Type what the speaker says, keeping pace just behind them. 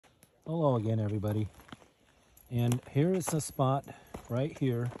Hello again, everybody. And here is a spot right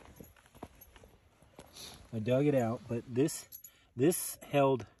here. I dug it out, but this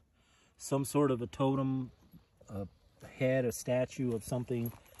held some sort of a totem, a head, a statue of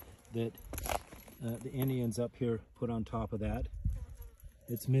something that the Indians up here put on top of that.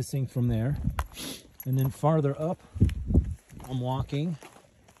 It's missing from there. And then farther up, I'm walking,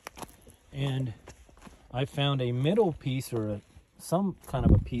 and I found a middle piece, or some kind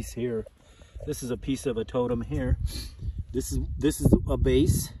of a piece here. This is a piece of a totem here. This is a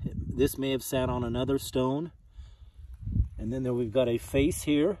base. This may have sat on another stone. And then we've got a face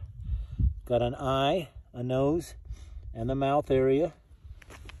here. Got an eye, a nose, and the mouth area.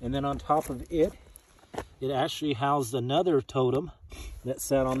 And then on top of it, it actually housed another totem that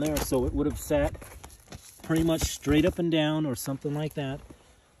sat on there. So it would have sat pretty much straight up and down or something like that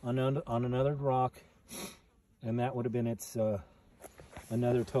on another rock. And that would have been its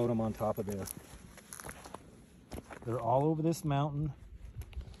another totem on top of there. They're all over this mountain.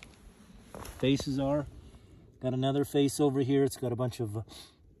 Faces are. Got another face over here. It's got a bunch of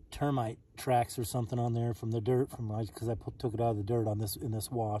termite tracks or something on there from the dirt, because I took it out of the dirt on this in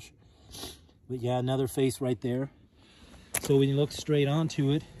this wash. But yeah, another face right there. So when you look straight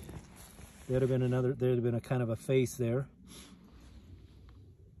onto it, there'd have been a kind of a face there.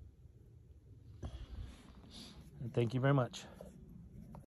 And thank you very much.